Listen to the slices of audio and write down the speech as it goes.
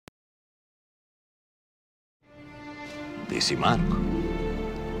Ti si Marko.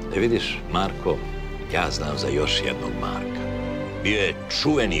 Ne vidiš, Marko, ja znam za još jednog Marka. Bio je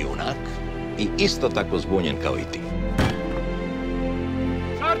čuveni junak i isto tako zbunjen kao i ti.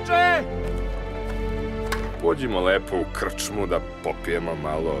 Čarče! Pođimo lepo u krčmu da popijemo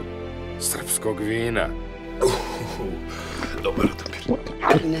malo srpskog vina. Dobar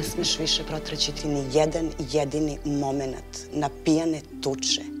odabir. Ne smeš više protraćiti ni jedan jedini moment na pijane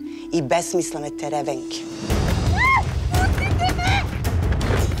tuče i besmislene terevenke. Pustite me!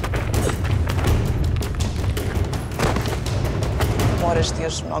 Moraš ti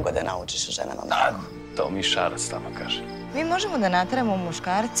još mnogo da naučiš o ženama. Da, to mi šarac tamo kaže. Mi možemo da nateramo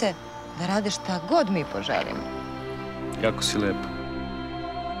muškarce da rade šta god mi poželimo. Jako si lepo.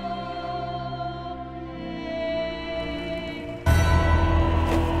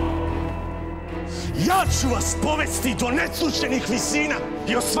 Ja ću vas povesti do neslušenih visina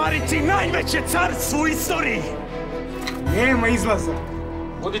i ostvariti najveće carstvo u istoriji. Nema izlaza.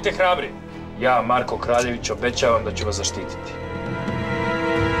 Budite hrabri. Ja, Marko Kraljević, obećavam da ću vas zaštititi.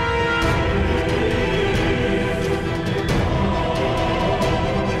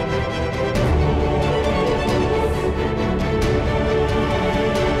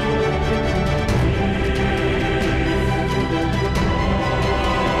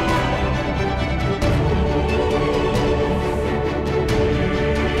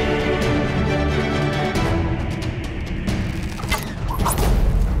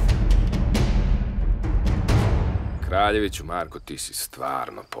 Kraljeviću, Marko, ti si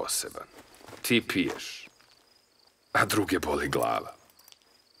stvarno poseban. Ti piješ, a druge boli glava.